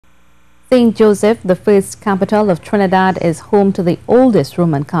St. Joseph, the first capital of Trinidad, is home to the oldest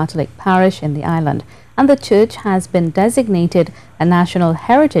Roman Catholic parish in the island, and the church has been designated a National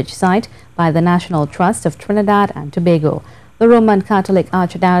Heritage Site by the National Trust of Trinidad and Tobago. The Roman Catholic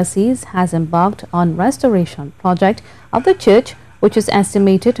Archdiocese has embarked on restoration project of the church, which is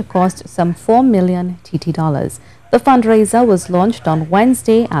estimated to cost some 4 million TT dollars. The fundraiser was launched on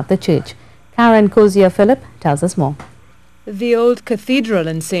Wednesday at the church. Karen Philip tells us more. The old cathedral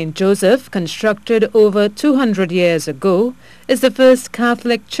in St. Joseph, constructed over 200 years ago, is the first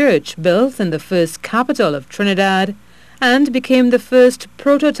Catholic church built in the first capital of Trinidad and became the first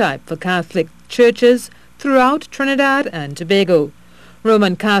prototype for Catholic churches throughout Trinidad and Tobago.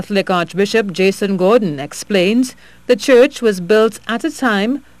 Roman Catholic Archbishop Jason Gordon explains the church was built at a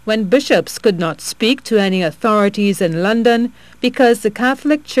time when bishops could not speak to any authorities in London because the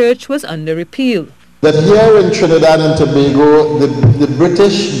Catholic Church was under repeal. That here in Trinidad and Tobago, the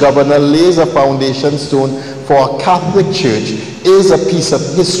British governor lays a foundation stone for a Catholic church is a piece of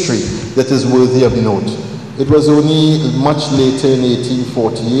history that is worthy of note. It was only much later in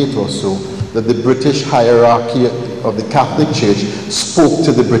 1848 or so that the British hierarchy of the Catholic Church spoke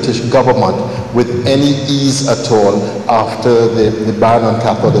to the British government with any ease at all after the ban on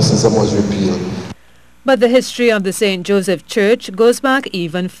Catholicism was repealed. But the history of the St. Joseph Church goes back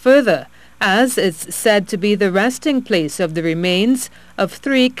even further, as it's said to be the resting place of the remains of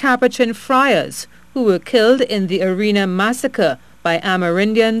 3 Capuchin friars who were killed in the Arena massacre by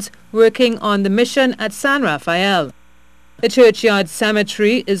Amerindians working on the mission at San Rafael. The churchyard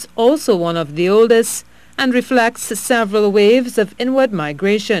cemetery is also one of the oldest and reflects several waves of inward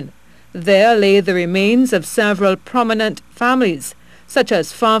migration. There lay the remains of several prominent families, such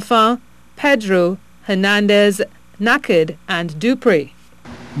as Fafa, Pedro, Hernandez, Naked, and Dupree.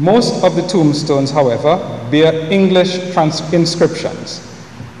 Most of the tombstones, however, bear English inscriptions,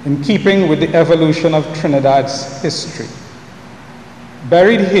 in keeping with the evolution of Trinidad's history.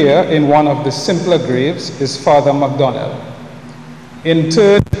 Buried here in one of the simpler graves is Father MacDonald.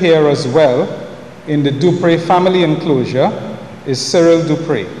 Interred here as well, in the Dupree family enclosure, is Cyril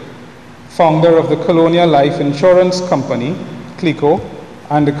Dupree, founder of the Colonial Life Insurance Company, CLICO,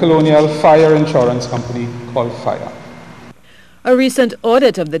 and the Colonial Fire Insurance Company, called FIRE. A recent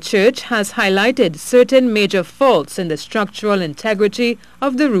audit of the church has highlighted certain major faults in the structural integrity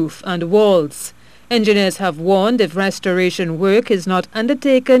of the roof and walls. Engineers have warned if restoration work is not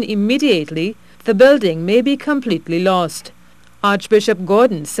undertaken immediately, the building may be completely lost. Archbishop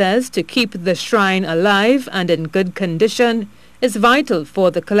Gordon says to keep the shrine alive and in good condition is vital for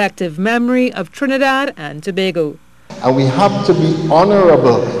the collective memory of Trinidad and Tobago. And we have to be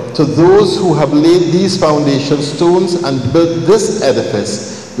honorable to those who have laid these foundation stones and built this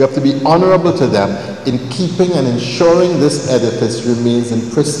edifice. We have to be honorable to them in keeping and ensuring this edifice remains in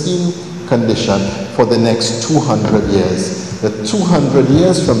pristine condition for the next 200 years. That 200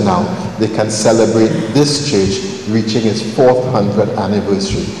 years from now, they can celebrate this church reaching its 400th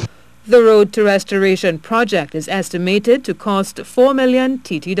anniversary. The Road to Restoration project is estimated to cost 4 million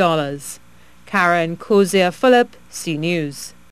TT dollars. Karen Philip, C News.